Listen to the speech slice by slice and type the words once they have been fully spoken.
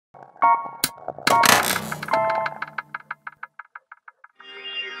Hey,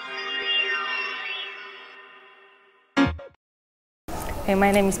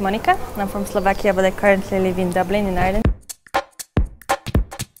 my name is Monika. I'm from Slovakia, but I currently live in Dublin, in Ireland.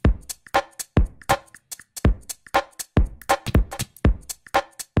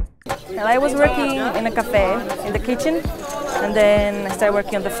 And I was working in a cafe, in the kitchen, and then I started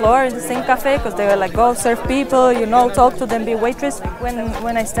working on the floor in the same cafe because they were like, go serve people, you know, talk to them, be a waitress.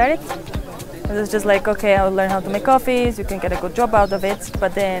 When I started, it was just like, okay, I'll learn how to make coffees, you can get a good job out of it.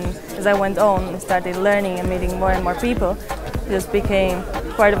 But then as I went on, I started learning and meeting more and more people. It just became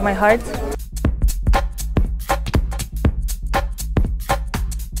part of my heart.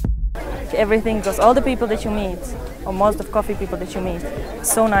 Everything, because all the people that you meet, or most of coffee people that you meet,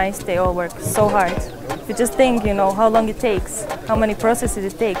 so nice, they all work so hard. If you just think, you know, how long it takes, how many processes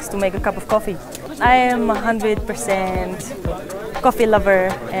it takes to make a cup of coffee. I am 100% coffee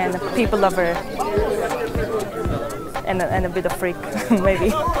lover and a people lover, and a bit of freak,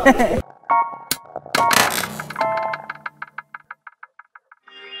 maybe.